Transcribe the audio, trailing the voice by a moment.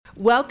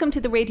Welcome to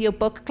the Radio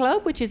Book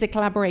Club, which is a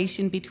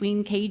collaboration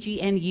between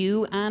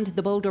KGNU and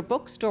the Boulder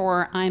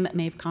Bookstore. I'm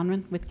Maeve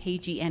Conran with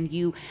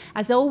KGNU.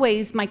 As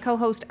always, my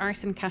co-host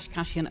Arsen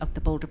Kashkashian of the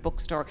Boulder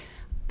Bookstore.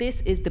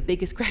 This is the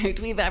biggest crowd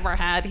we've ever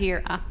had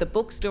here at the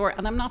bookstore,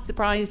 and I'm not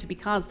surprised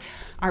because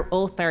our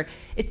author,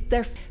 it's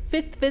their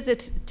fifth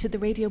visit to the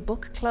Radio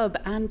Book Club.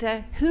 And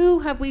who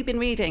have we been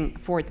reading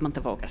for the month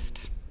of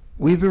August?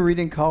 We've been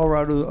reading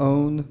Colorado's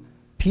own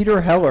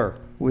Peter Heller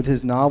with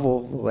his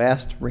novel, The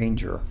Last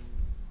Ranger.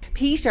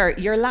 Peter,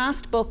 your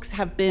last books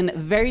have been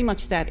very much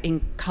set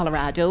in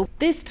Colorado.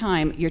 This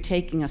time you're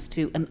taking us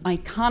to an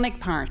iconic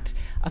part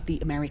of the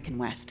American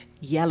West,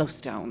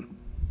 Yellowstone.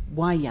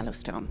 Why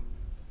Yellowstone?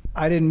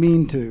 I didn't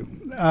mean to.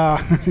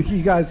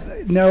 You guys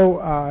know,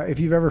 if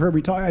you've ever heard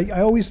me talk, I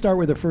always start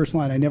with the first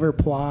line. I never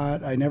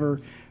plot. I never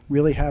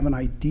really have an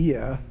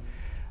idea.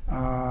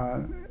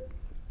 I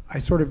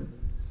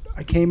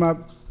came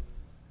up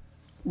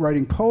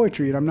writing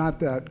poetry, and I'm not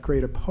that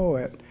great a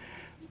poet,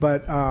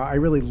 but I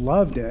really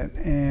loved it,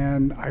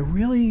 and I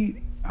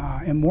really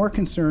am more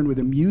concerned with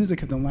the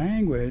music of the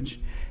language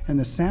and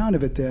the sound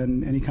of it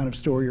than any kind of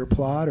story or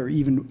plot or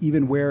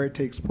even where it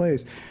takes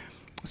place.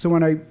 So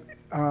when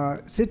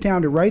I sit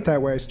down to write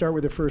that way, I start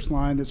with the first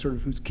line, that sort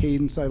of whose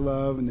cadence I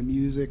love and the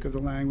music of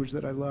the language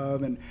that I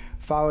love, and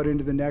follow it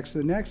into the next,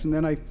 and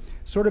then I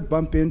sort of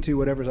bump into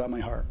whatever's on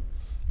my heart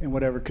and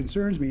whatever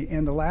concerns me.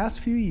 And the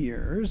last few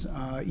years,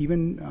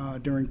 even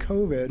during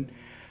COVID,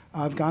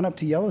 I've gone up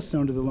to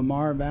Yellowstone, to the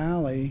Lamar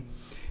Valley,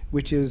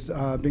 which has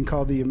been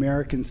called the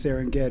American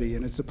Serengeti,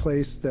 and it's a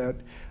place that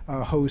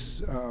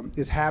hosts,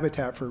 is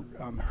habitat for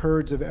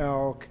herds of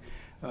elk,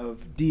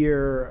 of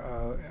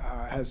deer,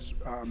 has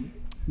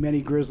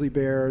many grizzly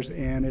bears,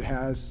 and it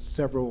has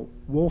several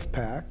wolf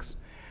packs.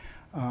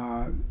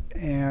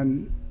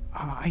 When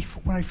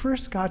I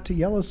first got to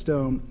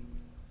Yellowstone,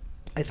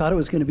 I thought it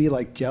was going to be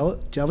like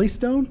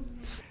Jellystone,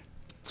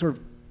 sort of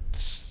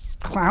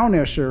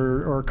clownish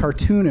or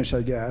cartoonish,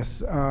 I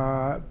guess.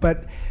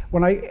 But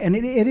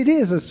it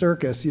is a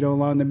circus,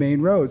 along the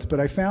main roads. But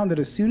I found that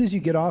as soon as you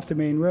get off the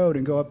main road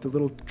and go up the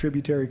little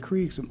tributary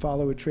creeks and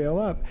follow a trail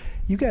up,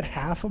 you get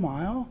half a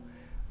mile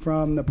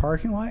from the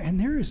parking lot, and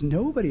there is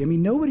nobody. I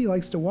mean, nobody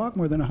likes to walk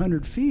more than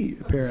 100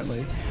 feet,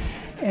 apparently.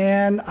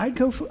 And I'd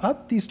go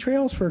up these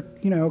trails for,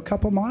 a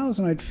couple miles,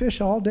 and I'd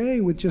fish all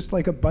day with just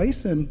like a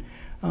bison,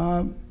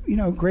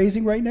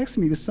 grazing right next to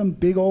me. There's some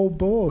big old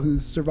bull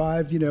who's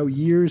survived,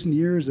 years and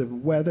years of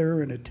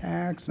weather and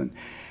attacks,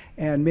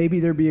 and maybe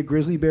there'd be a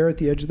grizzly bear at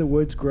the edge of the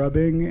woods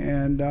grubbing,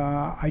 and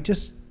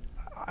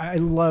I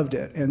loved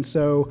it. And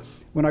so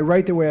when I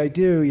write the way I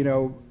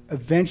do,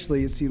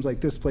 eventually it seems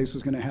like this place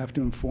was going to have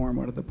to inform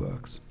one of the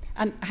books.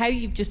 And how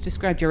you've just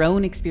described your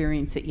own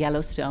experience at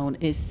Yellowstone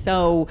is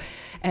so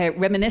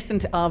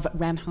reminiscent of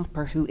Ren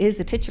Hopper, who is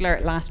a titular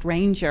Last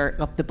Ranger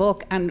of the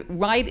book. And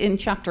right in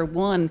chapter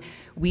 1,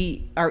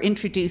 we are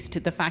introduced to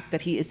the fact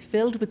that he is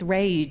filled with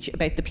rage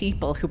about the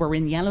people who are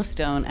in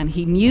Yellowstone. And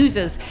he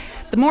muses,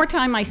 the more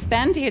time I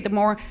spend here, the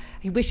more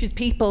he wishes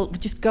people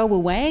would just go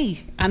away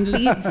and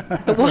leave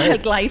the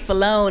wildlife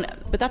alone.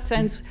 But that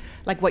sounds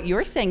like what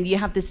you're saying. You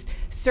have this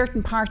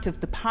certain part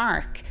of the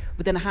park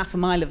within a half a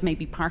mile of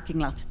maybe parking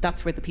lots.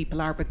 That's where the people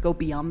are, but go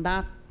beyond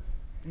that,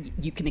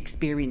 you can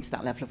experience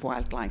that level of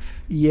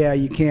wildlife. Yeah,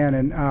 you can.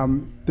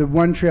 And the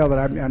one trail that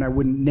I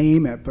wouldn't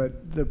name it,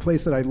 but the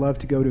place that I love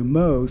to go to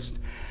most,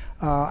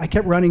 I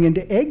kept running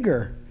into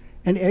Edgar.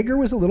 And Edgar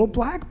was a little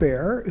black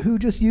bear who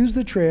just used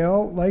the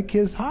trail like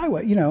his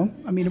highway.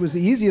 It was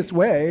the easiest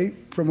way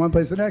from one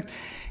place to the next.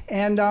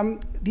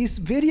 And these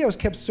videos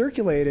kept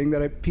circulating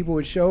that people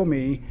would show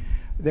me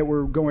that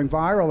were going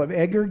viral of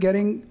Edgar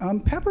getting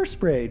pepper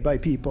sprayed by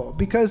people,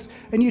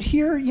 and you'd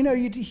hear,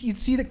 you'd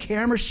see the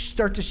camera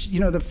start to,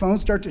 the phone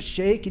start to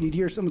shake, and you'd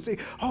hear someone say,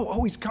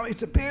 oh, he's coming,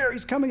 it's a bear,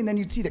 he's coming, and then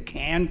you'd see the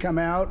can come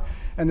out,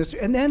 and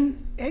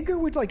then Edgar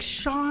would like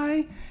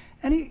shy,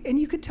 and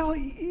you could tell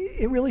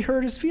it really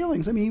hurt his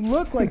feelings. I mean, he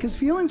looked like his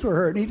feelings were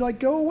hurt, and he'd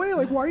like go away,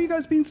 like, why are you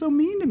guys being so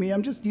mean to me?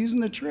 I'm just using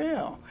the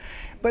trail.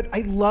 But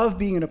I love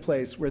being in a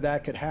place where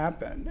that could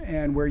happen,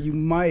 and where you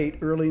might,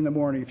 early in the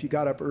morning, if you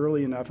got up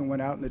early enough and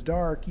went out in the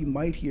dark, you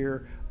might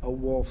hear a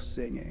wolf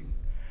singing.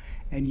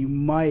 And you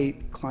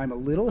might climb a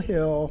little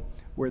hill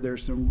where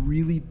there's some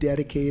really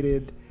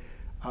dedicated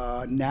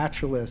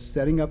naturalists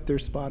setting up their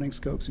spotting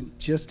scopes, and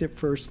just at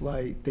first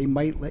light, they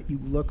might let you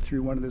look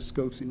through one of the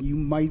scopes, and you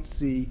might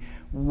see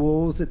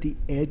wolves at the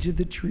edge of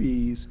the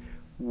trees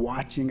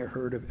watching a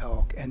herd of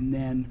elk, and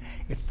then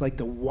it's like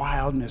the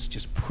wildness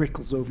just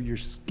prickles over your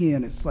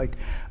skin. It's like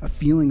a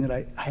feeling that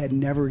I had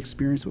never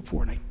experienced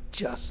before, and I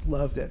just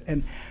loved it.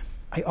 And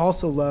I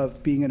also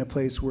love being in a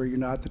place where you're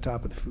not at the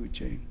top of the food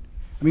chain.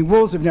 I mean,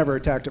 wolves have never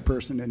attacked a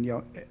person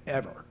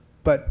ever,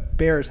 but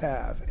bears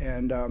have,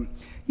 and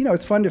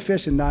it's fun to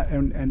fish and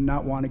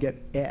not want to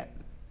get et.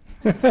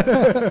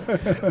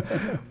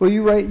 Well,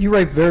 you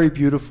write very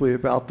beautifully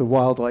about the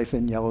wildlife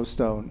in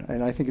Yellowstone,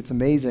 and I think it's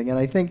amazing. And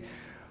I think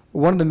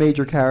one of the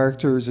major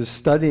characters is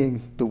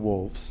studying the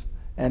wolves,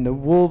 and the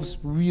wolves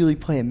really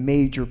play a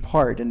major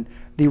part. And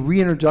the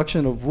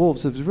reintroduction of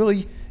wolves has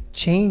really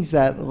changed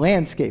that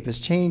landscape, has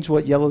changed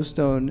what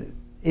Yellowstone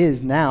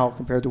is now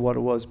compared to what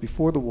it was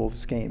before the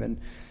wolves came. And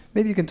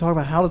maybe you can talk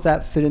about how does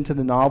that fit into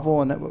the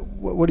novel, and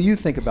what do you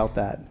think about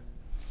that?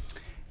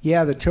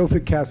 Yeah, the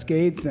trophic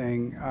cascade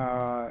thing.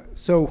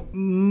 So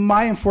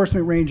my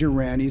enforcement ranger,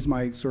 Ren, he's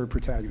my sort of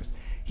protagonist.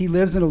 He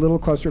lives in a little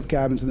cluster of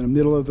cabins in the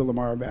middle of the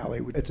Lamar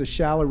Valley. It's a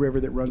shallow river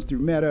that runs through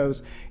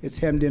meadows. It's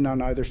hemmed in on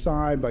either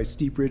side by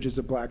steep ridges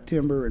of black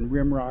timber and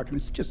rim rock, and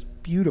it's just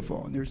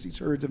beautiful. And there's these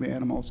herds of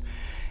animals.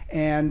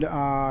 And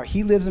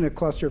he lives in a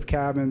cluster of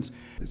cabins.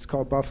 It's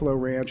called Buffalo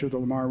Ranch, or the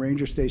Lamar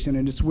Ranger Station,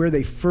 and it's where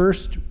they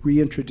first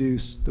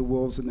reintroduced the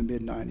wolves in the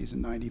mid-'90s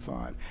in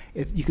 '95.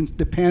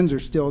 The pens are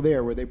still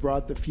there, where they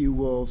brought the few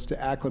wolves to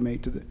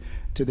acclimate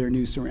to their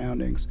new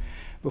surroundings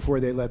before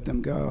they let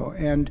them go.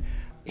 And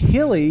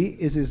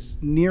Hilly is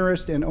his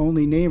nearest and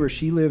only neighbor.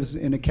 She lives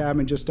in a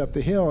cabin just up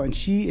the hill, and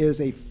she is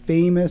a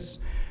famous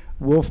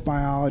wolf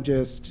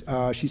biologist.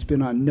 She's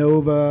been on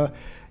Nova,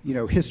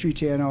 History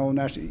Channel,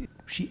 National.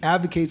 She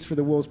advocates for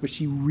the wolves, but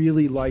she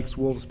really likes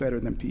wolves better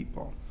than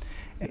people.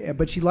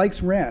 But she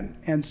likes Ren.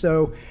 And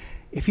so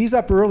if he's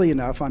up early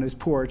enough on his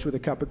porch with a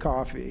cup of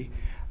coffee,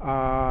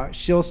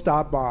 she'll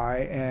stop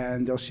by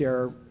and they'll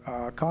share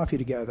coffee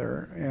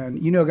together.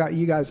 And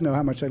you guys know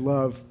how much I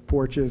love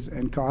porches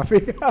and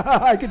coffee.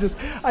 I could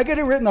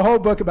have written the whole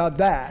book about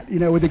that,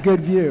 with a good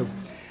view.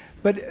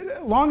 But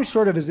long and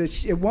short of it is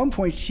that at one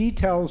point she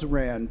tells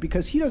Ren,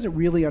 because he doesn't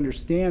really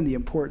understand the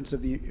importance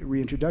of the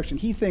reintroduction.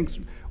 He thinks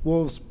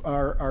wolves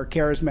are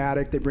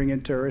charismatic, they bring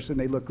in tourists, and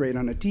they look great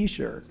on a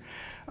T-shirt.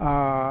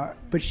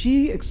 But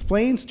she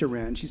explains to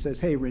Ren, she says,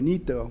 "Hey,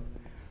 Renito,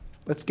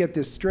 let's get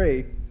this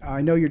straight.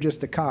 I know you're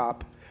just a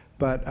cop,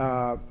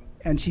 but..."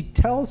 and she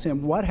tells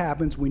him what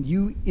happens when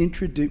you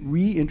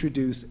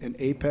reintroduce an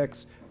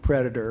apex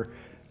predator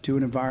to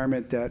an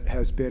environment that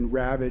has been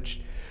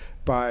ravaged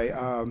by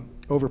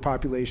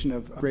overpopulation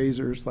of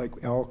grazers like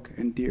elk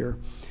and deer.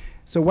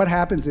 So what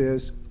happens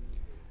is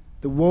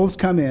the wolves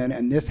come in,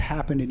 and this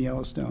happened in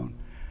Yellowstone.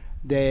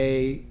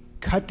 They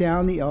cut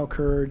down the elk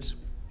herds.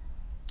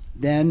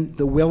 Then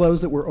the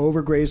willows that were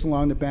overgrazed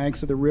along the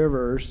banks of the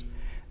rivers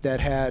that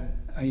had,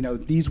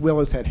 these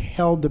willows had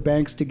held the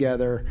banks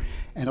together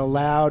and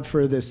allowed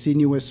for the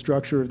sinuous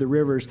structure of the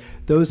rivers.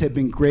 Those had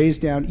been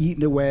grazed down,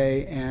 eaten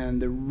away,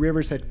 and the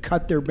rivers had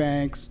cut their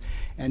banks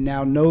and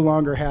now no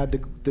longer had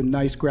the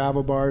nice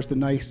gravel bars, the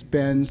nice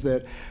bends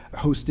that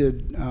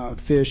hosted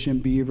fish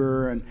and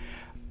beaver.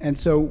 And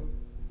so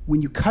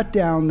when you cut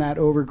down that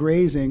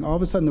overgrazing, all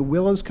of a sudden the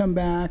willows come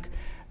back,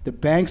 the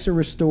banks are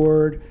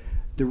restored,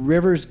 the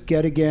rivers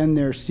get again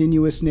their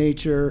sinuous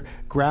nature,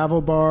 gravel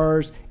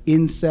bars,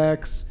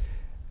 insects,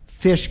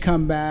 fish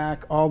come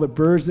back, all the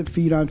birds that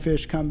feed on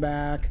fish come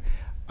back,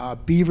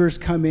 beavers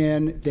come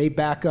in, they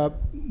back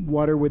up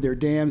water with their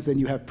dams, then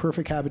you have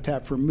perfect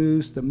habitat for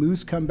moose. The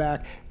moose come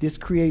back. This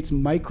creates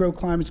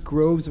microclimates.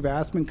 Groves of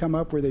aspen come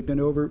up where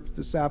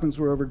the saplings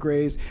were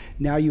overgrazed.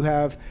 Now you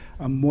have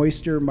a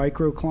moister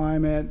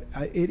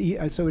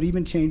microclimate. So it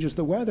even changes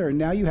the weather, and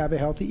now you have a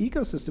healthy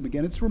ecosystem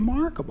again. It's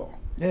remarkable.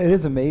 It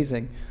is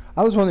amazing.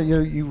 I was wondering,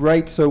 you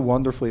write so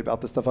wonderfully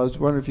about this stuff. I was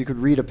wondering if you could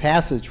read a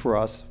passage for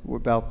us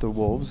about the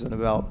wolves and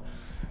about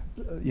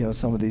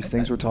some of these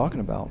things we're talking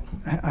about.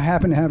 I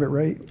happen to have it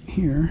right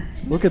here.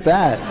 Look at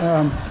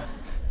that.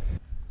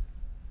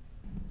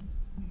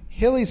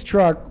 Hilly's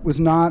truck was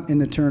not in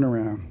the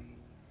turnaround.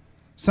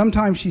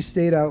 Sometimes she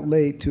stayed out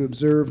late to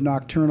observe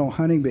nocturnal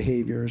hunting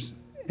behaviors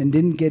and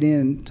didn't get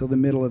in till the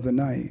middle of the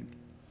night.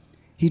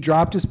 He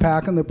dropped his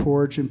pack on the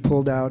porch and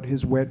pulled out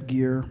his wet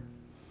gear.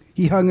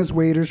 He hung his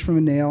waders from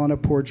a nail on a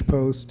porch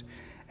post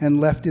and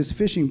left his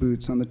fishing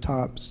boots on the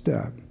top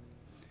step.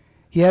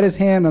 He had his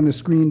hand on the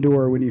screen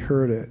door when he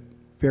heard it,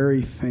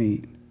 very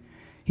faint.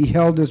 He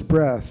held his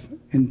breath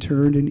and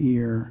turned an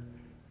ear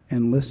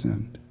and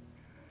listened.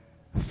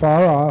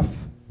 Far off,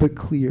 but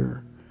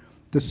clear,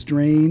 the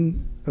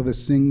strain of a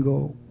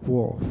single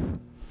wolf.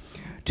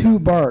 Two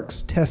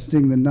barks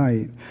testing the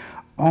night,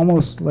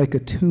 almost like a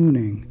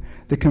tuning,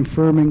 the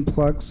confirming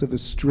plucks of a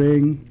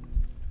string,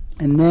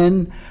 and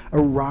then a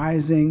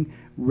rising,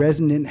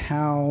 resonant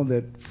howl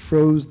that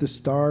froze the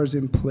stars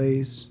in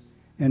place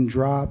and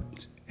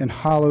dropped and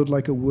hollowed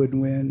like a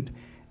woodwind,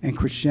 and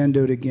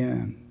crescendoed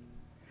again.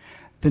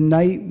 The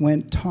night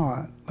went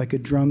taut like a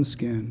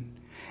drumskin,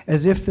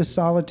 as if the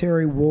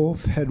solitary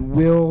wolf had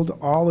willed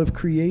all of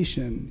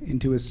creation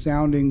into a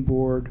sounding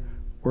board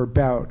or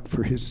bout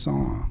for his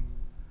song.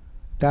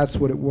 That's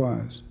what it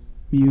was,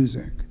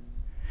 music.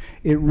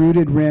 It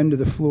rooted Ren to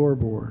the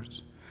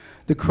floorboards.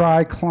 The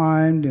cry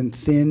climbed and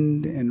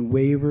thinned and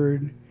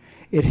wavered.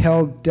 It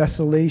held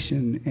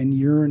desolation and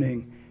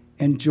yearning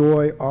and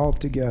joy all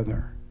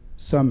together.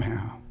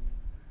 Somehow.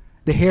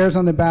 The hairs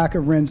on the back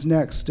of Ren's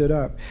neck stood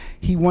up.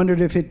 He wondered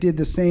if it did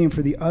the same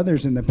for the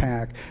others in the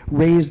pack,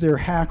 raised their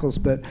hackles,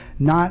 but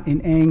not in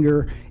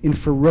anger, in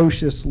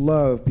ferocious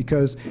love,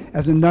 because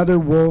as another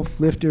wolf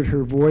lifted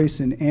her voice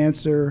in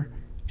answer,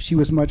 she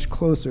was much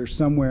closer,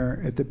 somewhere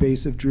at the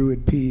base of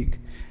Druid Peak,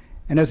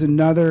 And as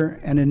another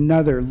and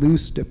another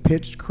loosed a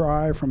pitched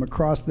cry from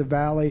across the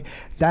valley,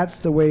 that's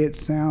the way it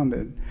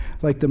sounded,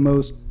 like the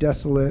most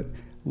desolate,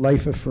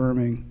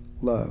 life-affirming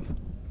love.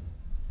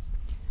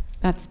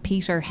 That's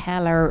Peter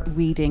Heller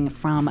reading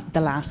from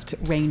The Last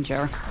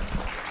Ranger.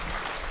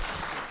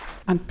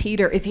 And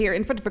Peter is here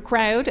in front of a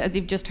crowd, as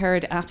you've just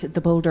heard, at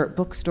the Boulder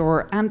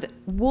Bookstore. And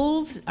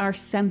wolves are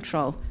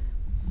central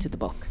to the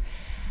book.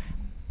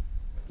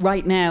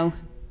 Right now,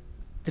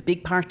 the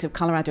big part of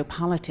Colorado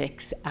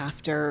politics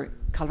after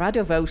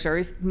Colorado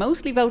voters,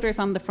 mostly voters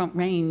on the Front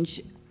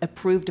Range,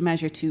 approved a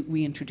measure to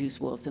reintroduce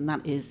wolves, and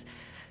that is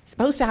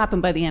supposed to happen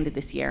by the end of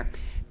this year.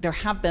 There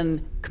have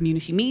been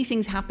community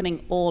meetings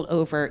happening all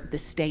over the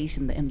state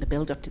in the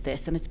build-up to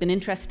this, and it's been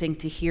interesting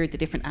to hear the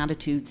different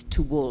attitudes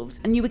to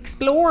wolves. And you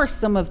explore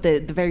some of the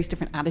various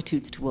different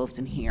attitudes to wolves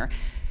in here.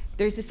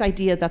 There's this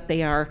idea that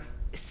they are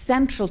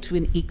central to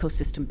an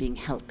ecosystem being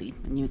healthy,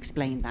 and you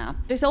explain that.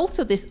 There's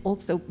also this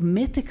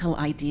mythical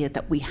idea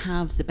that we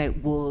have about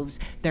wolves,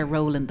 their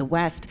role in the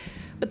West,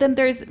 but then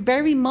there's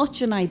very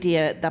much an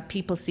idea that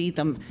people see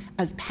them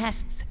as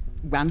pests.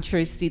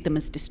 Ranchers see them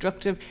as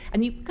destructive,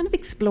 and you kind of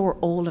explore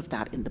all of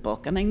that in the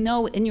book. And I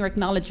know in your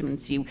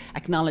acknowledgements you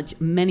acknowledge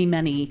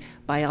many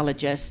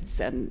biologists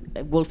and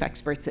wolf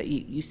experts that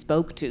you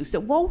spoke to. So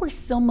what were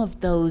some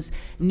of those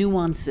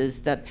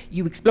nuances that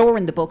you explore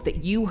in the book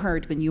that you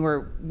heard when you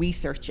were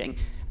researching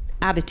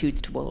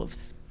attitudes to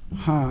wolves?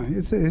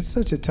 It's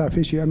such a tough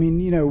issue. I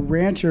mean,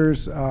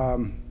 ranchers.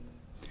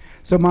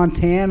 So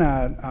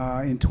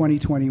Montana in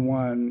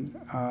 2021,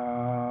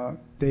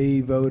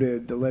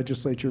 the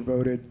legislature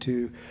voted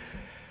to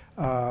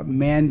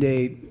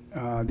mandate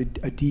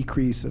a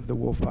decrease of the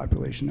wolf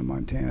population in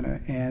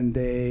Montana, and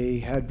they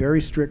had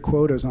very strict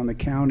quotas on the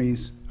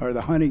counties or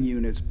the hunting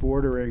units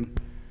bordering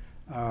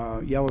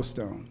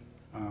Yellowstone,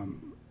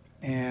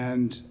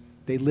 and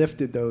they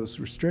lifted those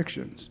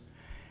restrictions.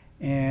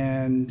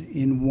 And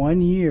in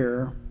 1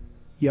 year,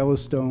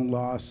 Yellowstone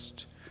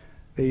lost.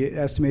 They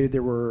estimated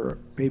there were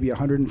maybe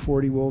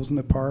 140 wolves in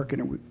the park,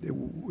 and it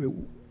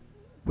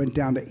went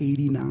down to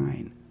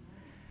 89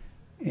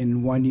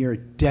 in 1 year.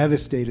 It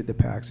devastated the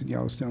packs in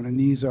Yellowstone, and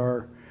these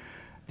are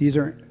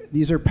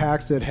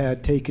packs that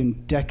had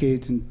taken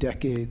decades and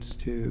decades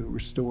to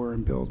restore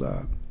and build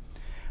up.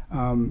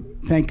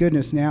 Thank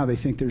goodness now they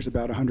think there's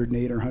about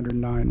 108 or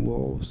 109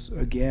 wolves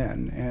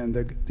again. And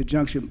the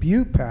Junction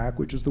Butte pack,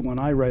 which is the one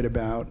I write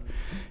about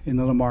in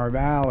the Lamar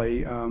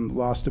Valley,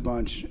 lost a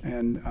bunch,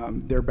 and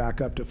they're back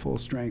up to full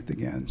strength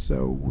again.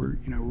 So we're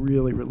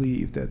really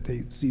relieved that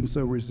they seem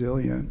so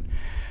resilient.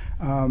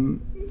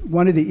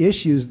 One of the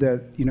issues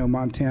that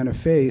Montana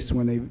faced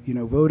when they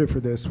voted for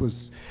this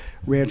was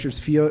ranchers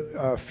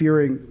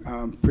fearing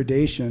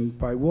predation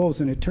by wolves,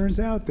 and it turns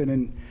out that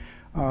in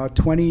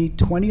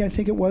 2020, I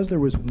think it was, there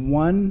was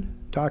one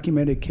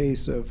documented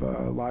case of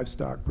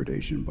livestock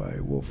predation by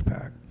a wolf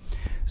pack.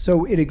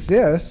 So it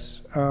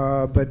exists,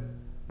 but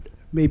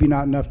maybe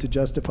not enough to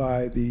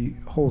justify the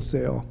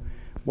wholesale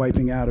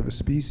wiping out of a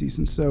species.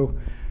 And so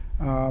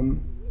I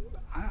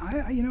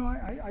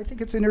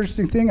think it's an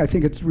interesting thing. I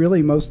think it's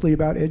really mostly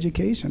about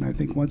education. I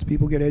think once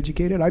people get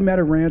educated, I met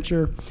a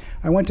rancher.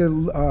 I went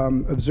to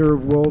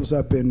observe wolves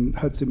up in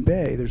Hudson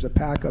Bay. There's a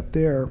pack up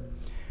there,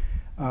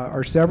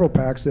 or several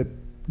packs that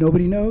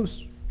nobody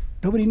knows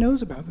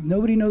about them.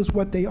 Nobody knows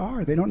what they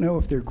are. They don't know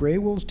if they're gray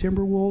wolves,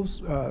 timber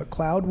wolves,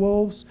 cloud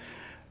wolves.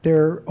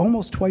 They're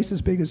almost twice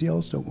as big as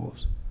Yellowstone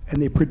wolves,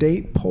 and they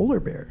predate polar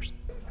bears,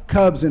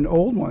 cubs and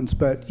old ones,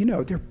 but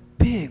they're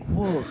big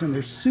wolves, and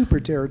they're super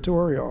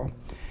territorial.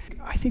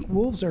 I think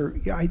wolves are,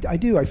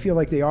 I feel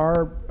like they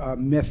are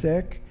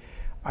mythic.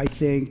 I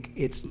think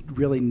it's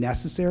really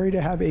necessary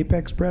to have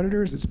apex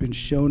predators. It's been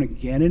shown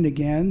again and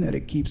again that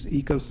it keeps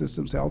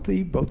ecosystems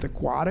healthy, both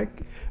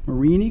aquatic,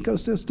 marine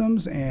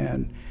ecosystems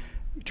and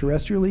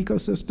terrestrial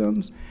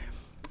ecosystems.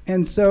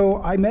 And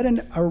so I met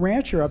a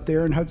rancher up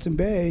there in Hudson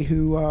Bay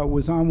who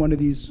was on one of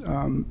these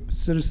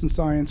citizen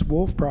science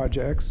wolf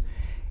projects,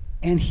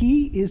 and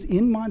he is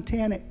in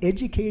Montana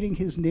educating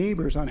his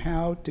neighbors on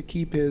how to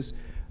keep his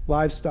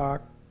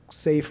livestock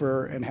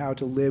safer and how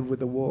to live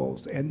with the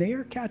wolves, and they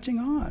are catching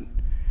on.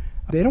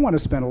 They don't want to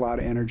spend a lot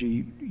of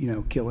energy,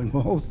 killing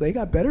wolves. They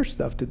got better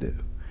stuff to do,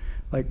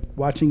 like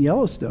watching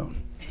Yellowstone.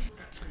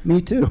 Me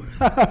too.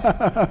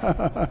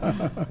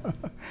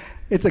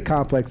 It's a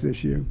complex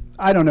issue.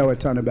 I don't know a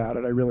ton about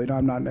it. I really don't.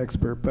 I'm not an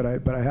expert, but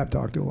I have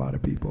talked to a lot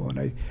of people,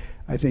 and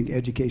I think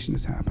education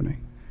is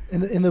happening.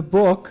 In the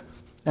book,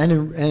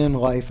 and in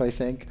life, I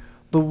think,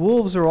 the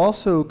wolves are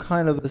also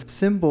kind of a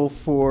symbol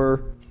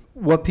for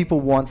what people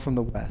want from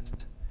the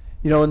West.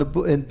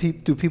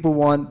 Do people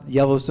want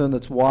Yellowstone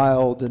that's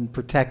wild and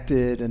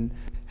protected and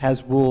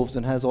has wolves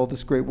and has all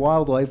this great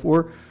wildlife,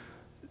 or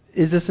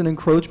is this an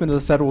encroachment of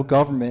the federal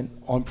government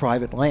on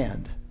private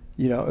land?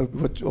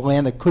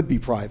 Land that could be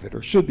private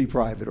or should be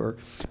private,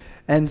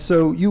 and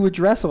so you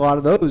address a lot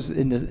of those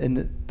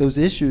those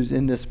issues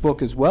in this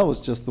book as well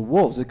as just the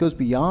wolves. It goes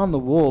beyond the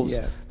wolves.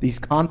 Yeah. These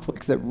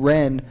conflicts that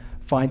Wren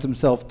finds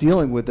himself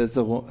dealing with as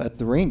the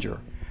ranger.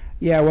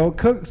 Yeah, well,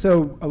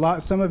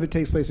 some of it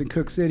takes place in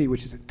Cook City,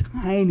 which is a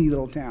tiny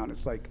little town.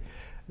 It's like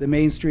the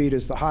main street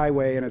is the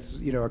highway, and it's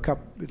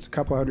it's a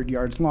couple hundred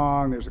yards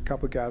long. There's a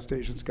couple of gas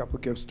stations, a couple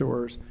of gift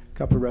stores, a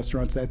couple of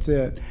restaurants. That's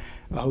it,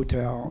 a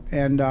hotel,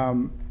 and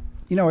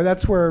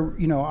that's where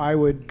I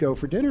would go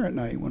for dinner at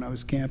night when I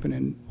was camping,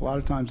 in a lot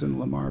of times in the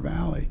Lamar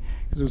Valley,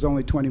 because it was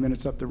only 20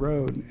 minutes up the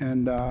road.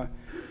 And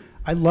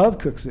I love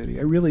Cook City,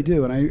 I really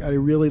do, and I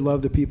really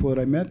love the people that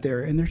I met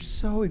there. And they're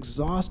so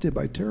exhausted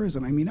by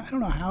tourism. I mean, I don't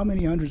know how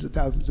many hundreds of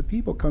thousands of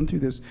people come through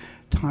this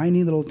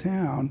tiny little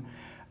town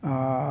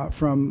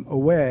from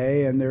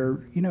away, and they're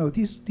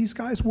these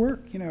guys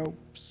work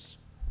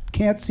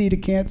can't see to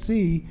can't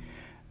see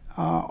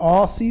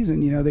all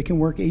season. They can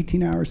work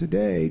 18 hours a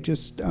day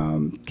just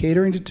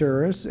catering to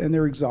tourists, and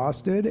they're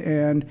exhausted.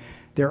 And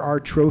there are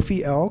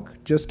trophy elk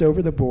just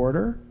over the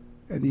border,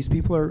 and these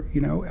people are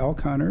elk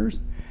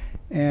hunters.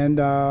 And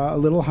a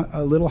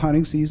little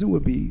hunting season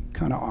would be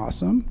kind of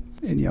awesome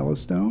in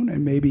Yellowstone,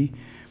 and maybe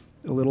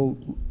a little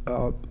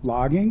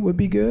logging would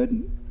be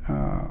good.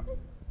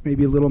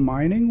 Maybe a little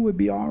mining would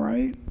be all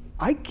right.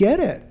 I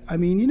get it. I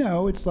mean,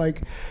 it's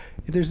like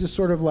there's this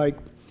sort of like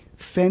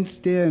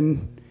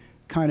fenced-in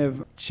kind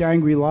of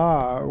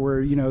Shangri-La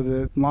where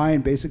the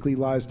lion basically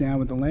lies down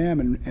with the lamb,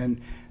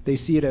 and they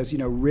see it as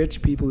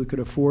rich people who could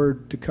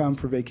afford to come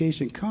for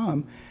vacation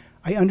come.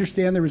 I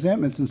understand the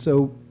resentments, and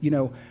so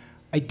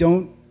I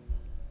don't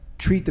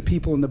treat the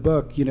people in the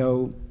book,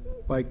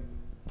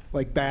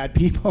 like bad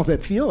people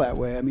that feel that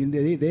way. I mean,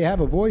 they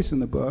have a voice in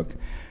the book.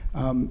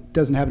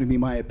 Doesn't happen to be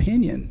my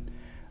opinion,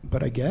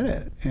 but I get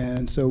it.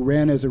 And so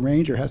Wren, as a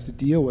ranger, has to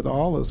deal with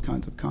all those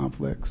kinds of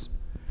conflicts.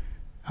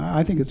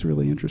 I think it's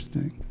really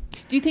interesting.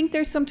 Do you think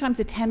there's sometimes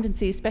a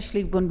tendency,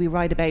 especially when we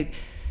write about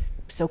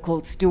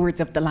so-called stewards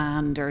of the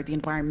land or the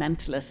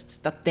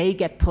environmentalists, that they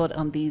get put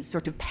on these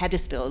sort of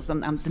pedestals,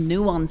 and the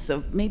nuance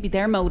of maybe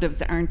their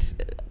motives aren't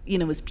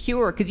as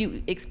pure? Because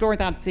you explore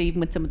that even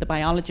with some of the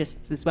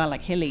biologists as well,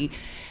 like Hilly.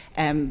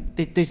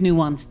 There's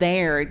nuance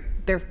there.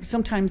 There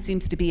sometimes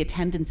seems to be a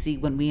tendency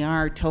when we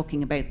are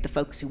talking about the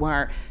folks who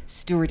are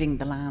stewarding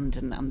the land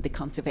and the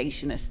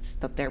conservationists,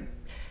 that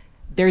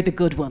they're the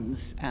good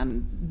ones,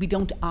 and we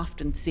don't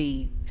often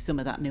see some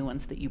of that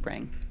nuance that you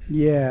bring.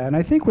 Yeah, and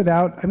I think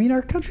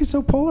our country's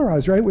so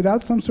polarized, right?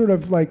 Without some sort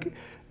of like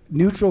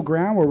neutral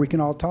ground where we can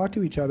all talk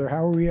to each other,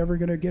 how are we ever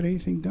going to get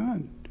anything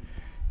done?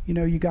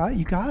 You got.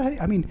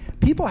 I mean,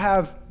 people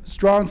have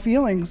strong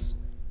feelings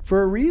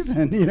for a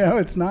reason.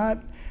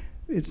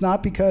 It's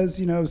not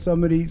because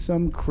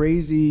some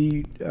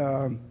crazy,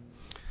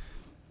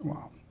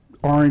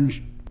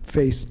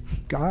 orange-faced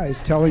guy is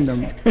telling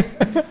them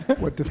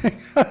what to think.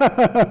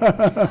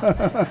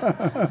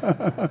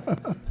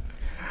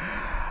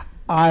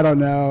 I don't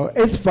know.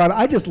 It's fun.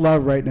 I just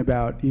love writing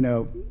about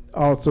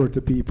all sorts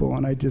of people,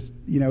 and I just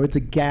it's a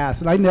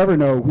gas, and I never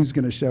know who's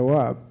going to show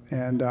up.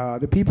 And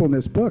the people in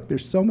this book,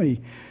 there's so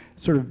many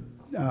sort of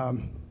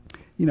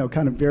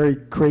kind of very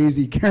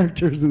crazy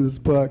characters in this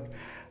book.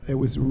 It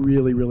was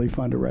really, really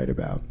fun to write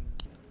about.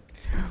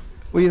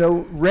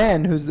 Well,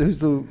 Wren, who's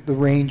the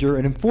ranger,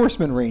 an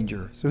enforcement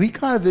ranger, so he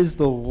kind of is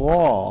the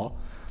law,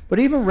 but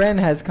even Wren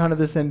has kind of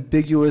this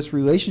ambiguous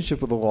relationship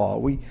with the law.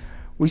 We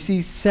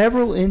see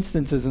several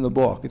instances in the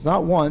book, it's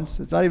not once,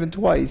 it's not even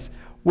twice,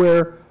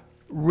 where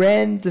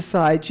Wren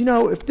decides,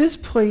 if this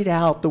played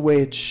out the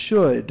way it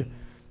should,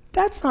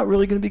 that's not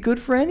really going to be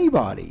good for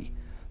anybody.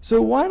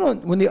 So why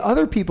don't, when the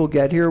other people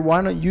get here,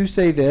 why don't you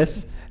say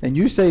this, and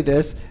you say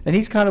this, and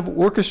he's kind of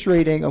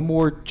orchestrating a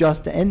more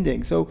just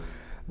ending. So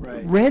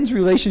right. Wren's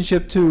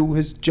relationship to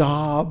his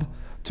job,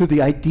 to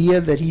the idea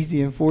that he's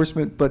the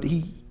enforcement, but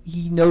he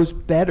knows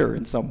better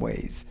in some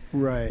ways.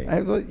 Right.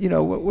 How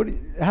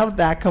did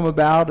that come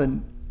about?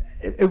 And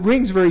it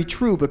rings very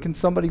true, but can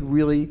somebody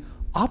really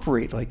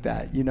operate like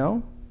that,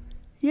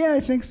 Yeah,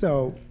 I think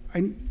so.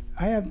 I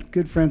have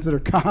good friends that are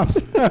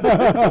cops.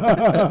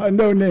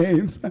 No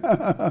names.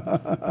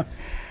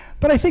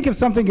 But I think if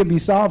something can be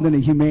solved in a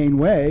humane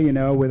way,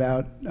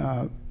 without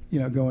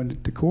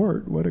going to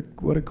court, what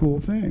a cool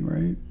thing,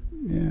 right?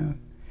 Yeah.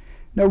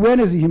 No, Wren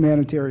is a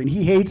humanitarian.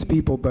 He hates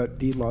people, but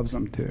he loves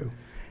them too.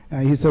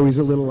 He's a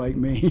little like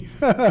me.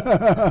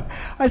 I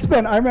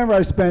remember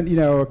I spent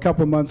a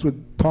couple months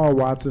with Paul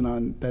Watson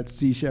on that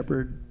Sea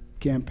Shepherd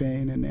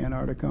campaign in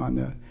Antarctica on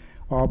the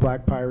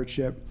all-black pirate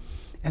ship,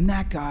 and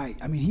that guy,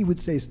 he would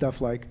say stuff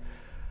like,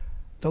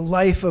 "The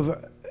life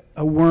of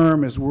a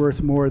worm is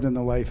worth more than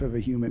the life of a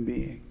human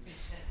being."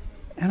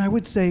 And I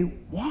would say,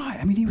 why?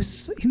 He was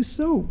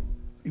so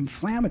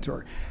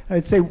inflammatory. And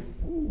I'd say,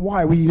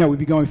 why? We'd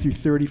be going through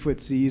 30-foot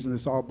seas in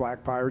this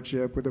all-black pirate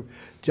ship with a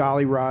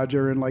Jolly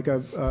Roger and like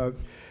a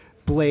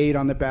blade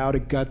on the bow to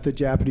gut the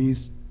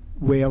Japanese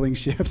whaling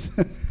ships.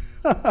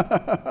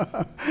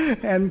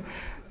 and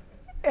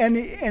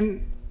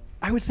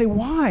I would say,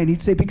 why? And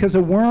he'd say, because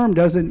a worm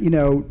doesn't,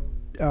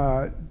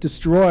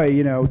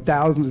 destroy,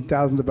 thousands and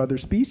thousands of other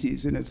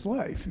species in its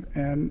life.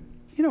 And,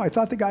 I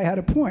thought the guy had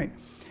a point.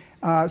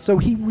 So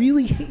he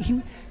really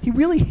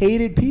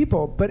hated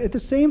people, but at the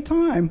same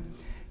time,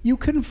 You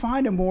couldn't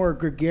find a more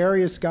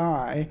gregarious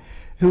guy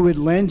who would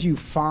lend you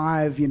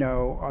 5,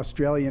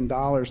 Australian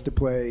dollars to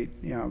play,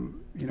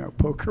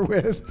 poker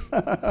with,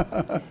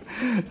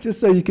 just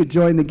so you could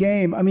join the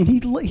game. I mean,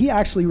 he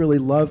actually really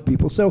loved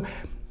people. So,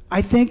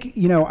 I think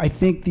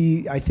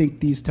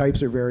these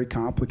types are very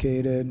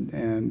complicated,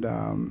 and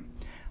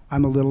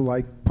I'm a little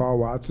like Paul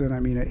Watson.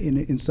 I mean,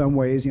 in some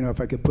ways, if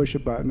I could push a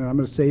button, and I'm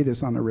going to say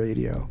this on the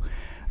radio.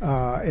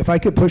 If I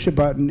could push a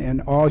button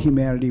and all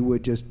humanity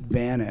would just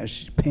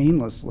vanish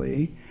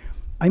painlessly,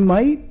 I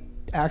might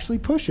actually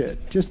push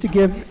it just to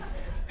give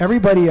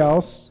everybody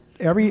else,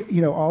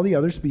 all the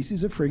other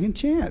species a friggin'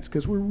 chance,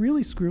 because we're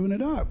really screwing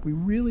it up. We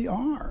really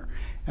are,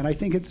 and I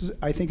think it's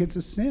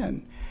a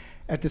sin.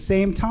 At the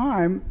same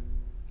time,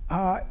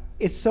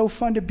 it's so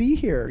fun to be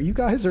here. You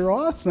guys are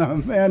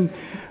awesome, and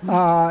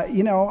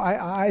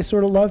I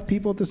sort of love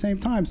people at the same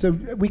time. So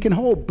we can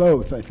hold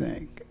both, I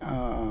think.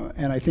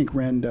 And I think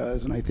Ren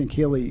does, and I think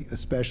Hilly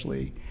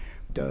especially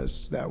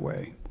does that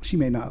way. She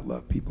may not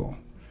love people.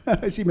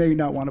 She may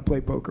not want to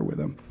play poker with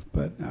them,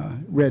 but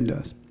Ren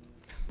does.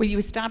 Well, you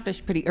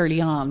established pretty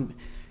early on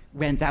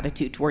Ren's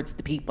attitude towards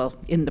the people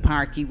in the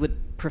park. You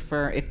would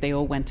prefer if they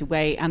all went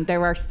away. And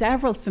there are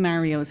several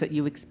scenarios that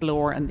you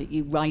explore and that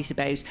you write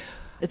about.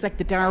 It's like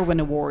the Darwin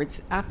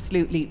Awards,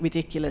 absolutely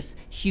ridiculous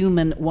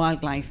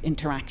human-wildlife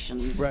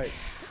interactions. Right.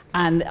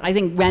 And I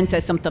think Ren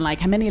says something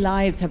like, how many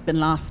lives have been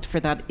lost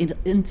for that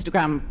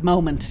Instagram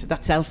moment,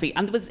 that selfie?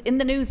 And it was in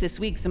the news this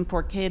week, some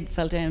poor kid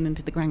fell down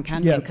into the Grand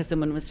Canyon because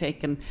someone was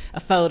taking a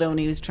photo and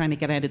he was trying to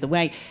get out of the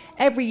way.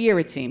 Every year,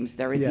 it seems,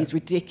 there are these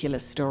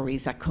ridiculous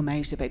stories that come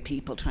out about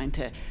people trying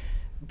to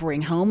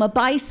bring home a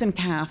bison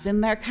calf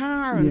in their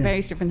car and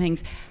various different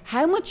things.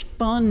 How much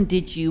fun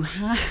did you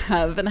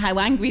have, and how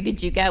angry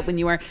did you get when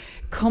you were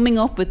coming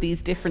up with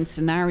these different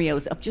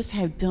scenarios of just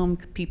how dumb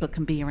people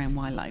can be around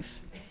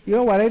wildlife? You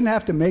know what? I didn't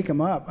have to make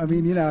them up. I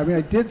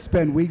did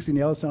spend weeks in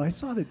Yellowstone. I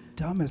saw the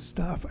dumbest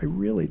stuff. I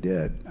really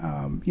did.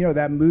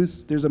 That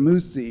moose. There's a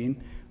moose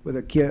scene with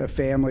a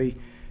family,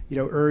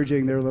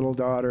 urging their little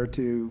daughter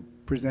to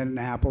present an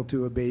apple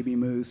to a baby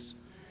moose.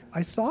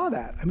 I saw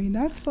that. I mean,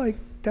 that's like,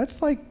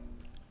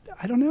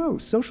 I don't know.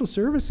 Social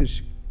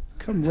services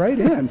come right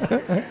in.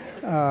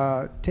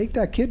 Take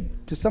that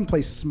kid to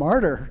someplace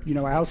smarter.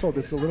 A household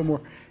that's a little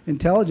more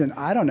intelligent.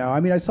 I don't know.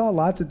 I mean, I saw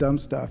lots of dumb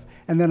stuff,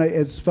 and then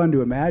it's fun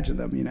to imagine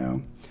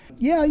them.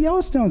 Yeah,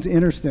 Yellowstone's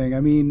interesting.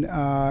 I mean,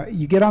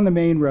 you get on the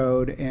main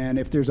road, and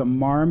if there's a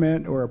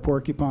marmot or a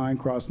porcupine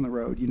crossing the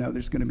road,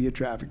 there's going to be a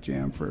traffic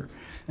jam for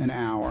an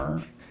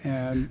hour,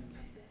 and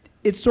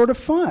it's sort of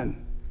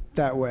fun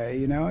that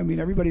way. I mean,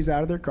 everybody's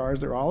out of their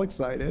cars. They're all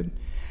excited.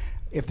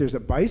 If there's a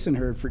bison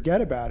herd,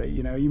 forget about it.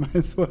 You might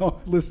as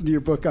well listen to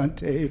your book on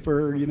tape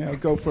or,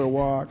 go for a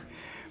walk.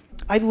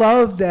 I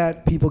love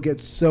that people get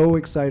so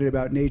excited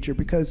about nature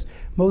because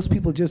most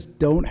people just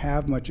don't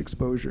have much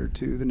exposure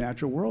to the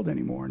natural world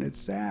anymore, and it's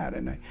sad.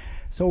 And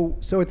so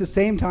at the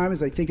same time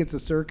as I think it's a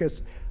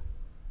circus,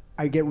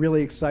 I get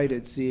really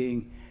excited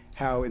seeing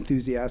how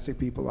enthusiastic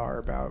people are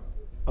about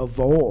a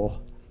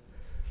vole.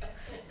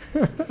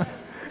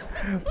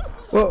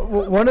 Well,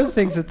 one of the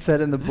things that's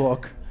said in the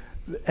book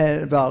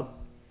about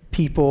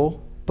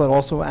people, but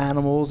also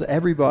animals,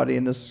 everybody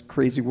in this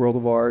crazy world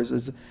of ours,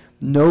 is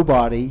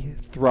nobody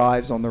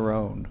thrives on their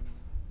own.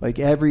 Like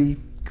every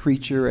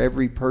creature,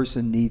 every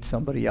person needs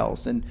somebody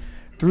else. And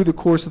through the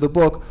course of the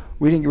book,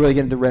 we didn't really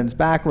get into Ren's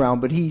background,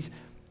 but he's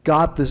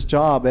got this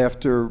job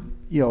after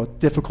a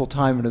difficult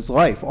time in his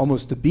life,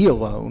 almost to be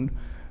alone.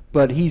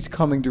 But he's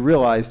coming to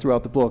realize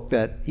throughout the book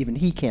that even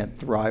he can't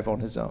thrive on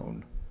his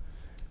own.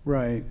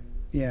 Right.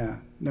 Yeah.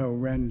 No,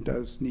 Ren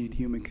does need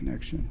human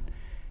connection.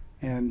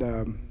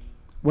 And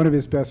one of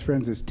his best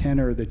friends is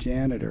Tenor, the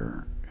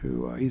janitor,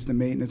 who he's the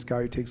maintenance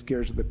guy who takes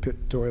care of the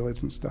pit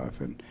toilets and stuff.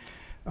 And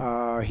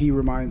he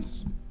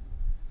reminds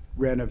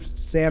Ren of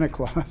Santa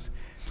Claus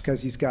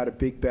because he's got a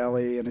big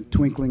belly and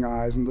twinkling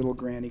eyes and little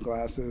granny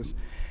glasses.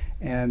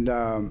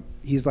 And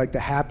he's like the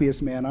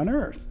happiest man on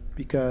earth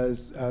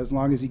because as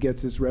long as he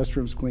gets his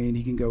restrooms clean,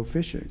 he can go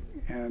fishing.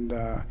 And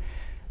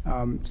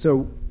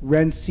so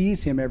Ren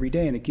sees him every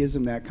day, and it gives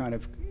him that kind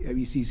of,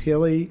 he sees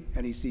Hilly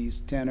and he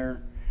sees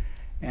Tenor,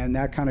 and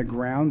that kind of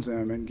grounds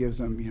him and gives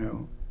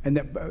him, and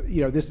that,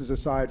 this is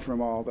aside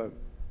from all the,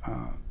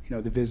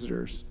 the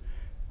visitors,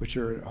 which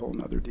are a whole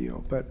nother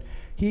deal. But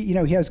he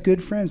has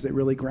good friends that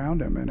really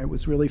ground him, and it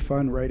was really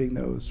fun writing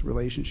those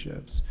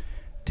relationships.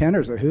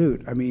 Tenor's a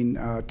hoot. I mean,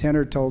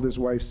 Tenor told his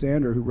wife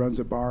Sandra, who runs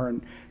a bar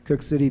in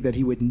Cook City, that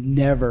he would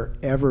never,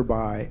 ever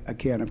buy a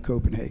can of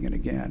Copenhagen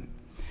again.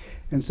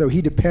 And so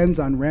he depends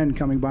on Ren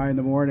coming by in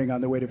the morning on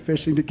the way to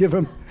fishing to give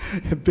him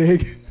a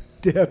big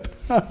dip.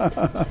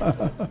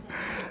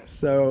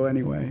 So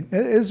anyway,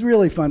 it's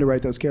really fun to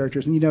write those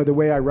characters. And the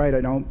way I write, I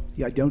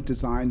don't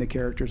design the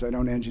characters, I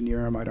don't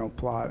engineer them, I don't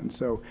plot. And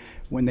so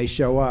when they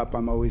show up,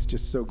 I'm always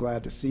just so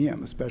glad to see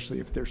them,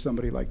 especially if there's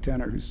somebody like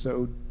Tenor who's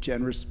so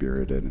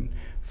generous-spirited and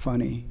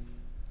funny.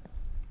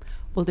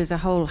 Well, there's a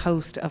whole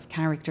host of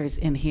characters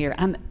in here,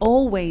 and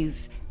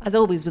always, as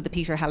always with the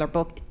Peter Heller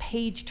book,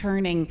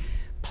 page-turning,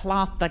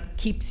 plot that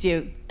keeps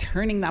you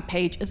turning that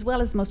page, as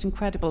well as most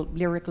incredible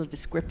lyrical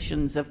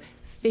descriptions of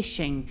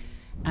fishing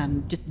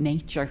and just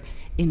nature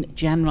in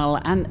general.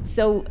 And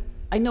so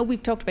I know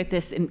we've talked about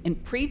this in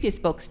previous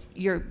books.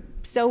 You're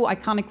so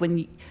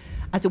iconic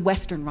as a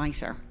Western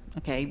writer.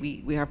 Okay,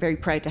 we are very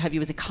proud to have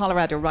you as a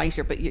Colorado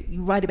writer, but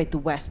you write about the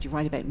West, you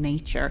write about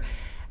nature.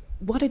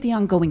 What are the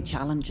ongoing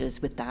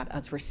challenges with that,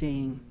 as we're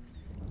seeing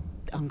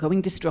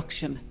ongoing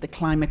destruction, the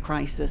climate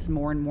crisis,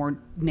 more and more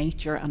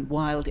nature and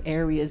wild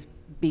areas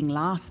being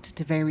lost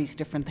to various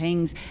different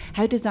things?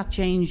 How does that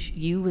change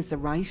you as a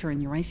writer in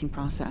your writing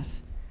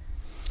process?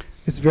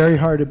 It's very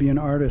hard to be an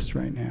artist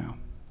right now,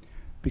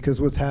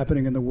 because what's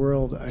happening in the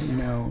world,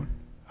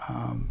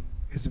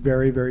 is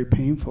very, very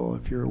painful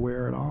if you're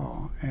aware at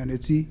all. And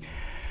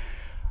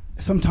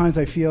sometimes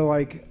I feel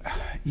like,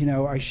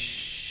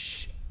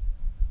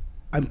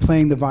 I'm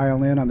playing the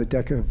violin on the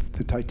deck of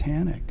the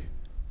Titanic.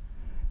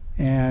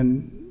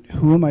 And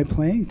who am I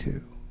playing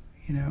to?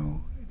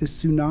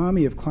 This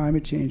tsunami of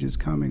climate change is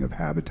coming, of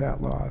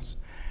habitat loss.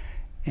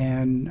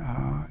 And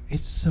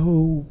it's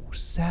so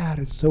sad,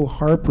 it's so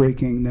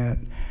heartbreaking that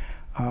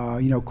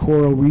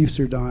coral reefs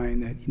are dying,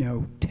 that,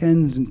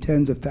 tens and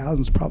tens of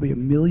thousands, probably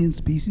 1 million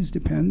species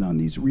depend on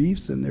these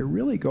reefs, and they're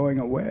really going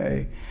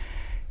away.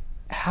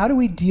 How do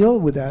we deal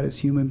with that as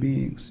human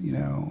beings,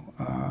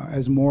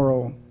 as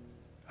moral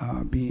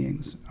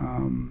beings?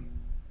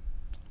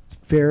 It's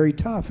very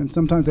tough, and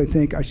sometimes I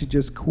think I should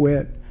just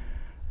quit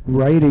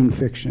writing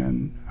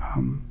fiction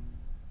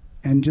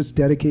and just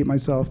dedicate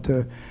myself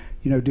to,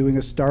 doing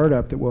a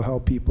startup that will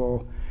help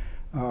people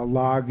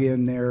log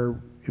in their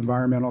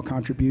environmental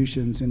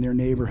contributions in their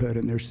neighborhood,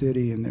 in their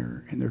city, in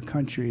their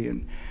country,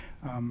 and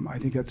I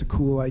think that's a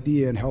cool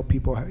idea, and help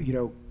people,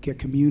 get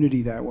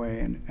community that way,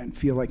 and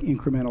feel like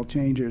incremental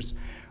changes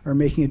are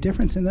making a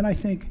difference. And then I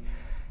think,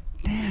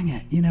 dang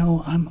it,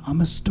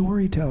 I'm a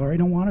storyteller. I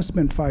don't want to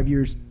spend 5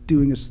 years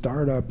doing a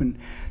startup and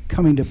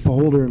coming to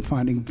Boulder and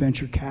finding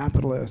venture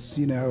capitalists,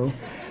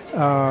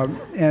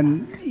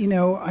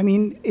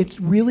 it's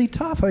really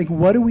tough. Like,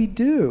 what do we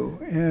do?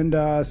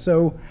 And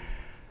so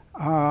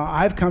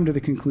I've come to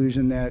the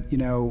conclusion that,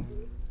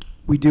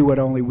 we do what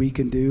only we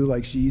can do,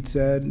 like Sheed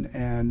said,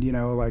 and,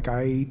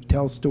 I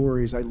tell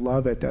stories. I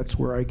love it. That's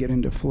where I get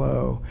into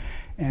flow.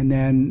 And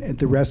then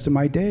the rest of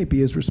my day,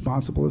 be as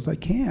responsible as I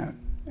can.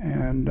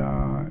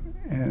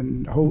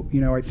 And hope,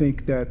 I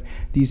think that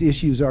these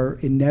issues are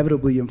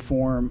inevitably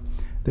inform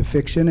the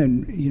fiction,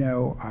 and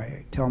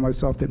I tell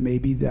myself that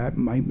maybe that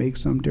might make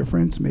some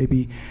difference.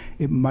 Maybe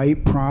it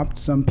might prompt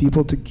some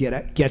people to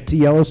get to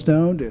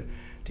Yellowstone,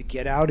 to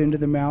get out into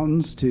the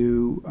mountains,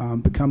 to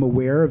become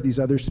aware of these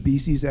other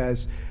species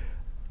as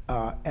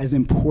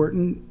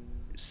important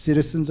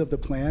citizens of the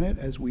planet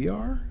as we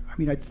are. I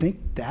mean, I think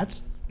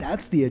that's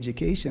the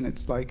education.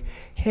 It's like,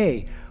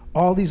 hey,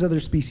 all these other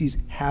species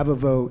have a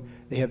vote.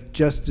 They have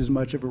just as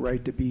much of a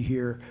right to be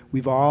here.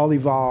 We've all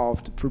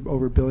evolved for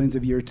over billions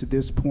of years to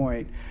this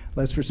point.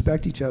 Let's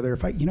respect each other.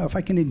 If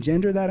I can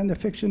engender that in the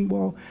fiction,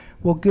 well,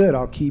 good.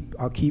 I'll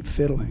keep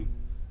fiddling.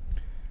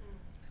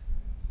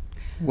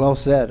 Well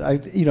said. I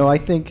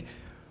think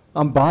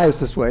I'm biased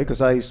this way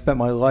because I spent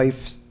my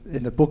life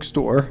in the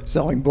bookstore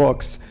selling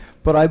books,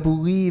 but I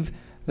believe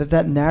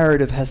that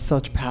narrative has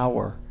such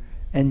power,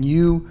 and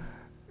you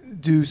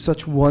do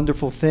such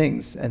wonderful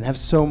things and have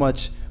so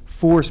much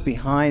force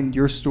behind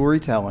your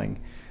storytelling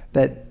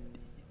that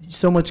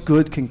so much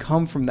good can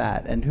come from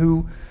that. And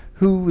who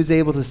is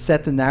able to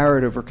set the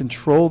narrative or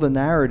control the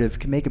narrative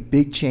can make a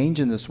big change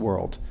in this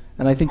world.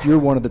 And I think you're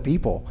one of the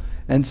people.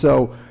 And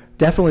so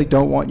definitely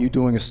don't want you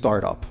doing a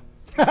startup.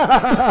 Me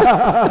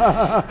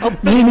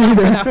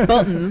neither. That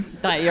button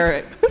that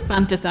you're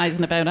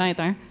fantasizing about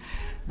either.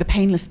 The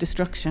painless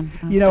destruction.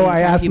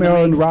 I asked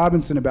Marilyn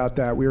Robinson about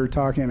that. We were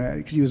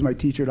talking, she was my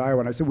teacher at Iowa,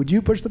 and I said, would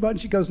you push the button?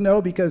 She goes,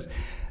 no, because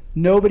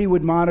nobody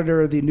would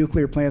monitor the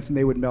nuclear plants and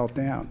they would melt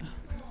down.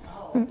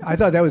 I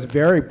thought that was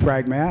very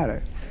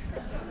pragmatic.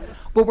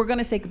 Well, we're going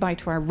to say goodbye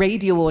to our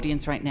radio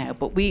audience right now,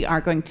 but we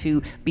are going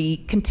to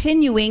be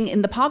continuing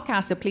in the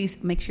podcast, so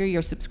please make sure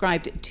you're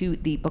subscribed to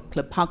the Book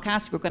Club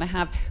podcast. We're going to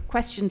have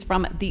questions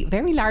from the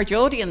very large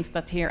audience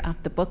that's here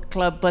at the Book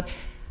Club, but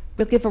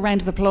we'll give a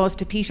round of applause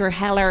to Peter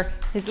Heller,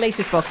 his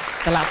latest book,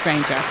 The Last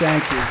Ranger.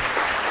 Thank you.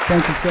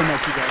 Thank you so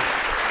much, you guys.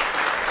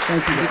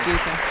 Thank you,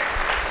 guys.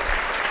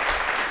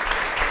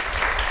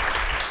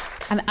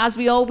 And as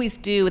we always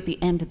do at the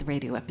end of the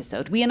radio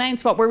episode, we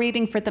announce what we're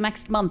reading for the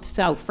next month.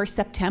 So for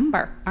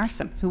September,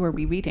 Arson, who are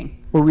we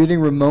reading? We're reading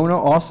Ramona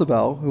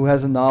Ausubel, who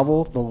has a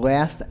novel, The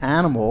Last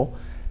Animal.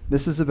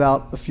 This is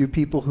about a few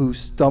people who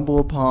stumble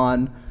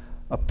upon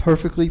a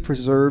perfectly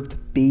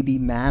preserved baby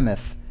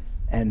mammoth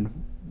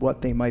and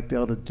what they might be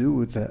able to do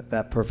with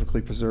that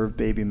perfectly preserved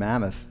baby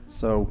mammoth.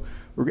 So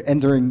we're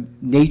entering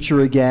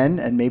nature again,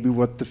 and maybe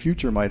what the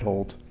future might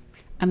hold.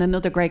 And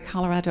another great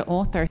Colorado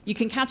author. You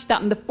can catch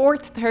that on the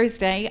 4th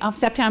Thursday of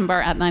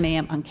September at 9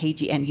 a.m. on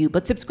KGNU.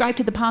 But subscribe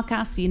to the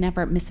podcast so you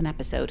never miss an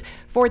episode.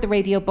 For the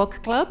Radio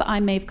Book Club,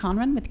 I'm Maeve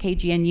Conran with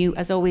KGNU.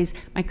 As always,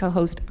 my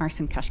co-host,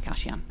 Arson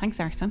Kashkashian. Thanks,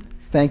 Arson.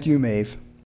 Thank you, Maeve.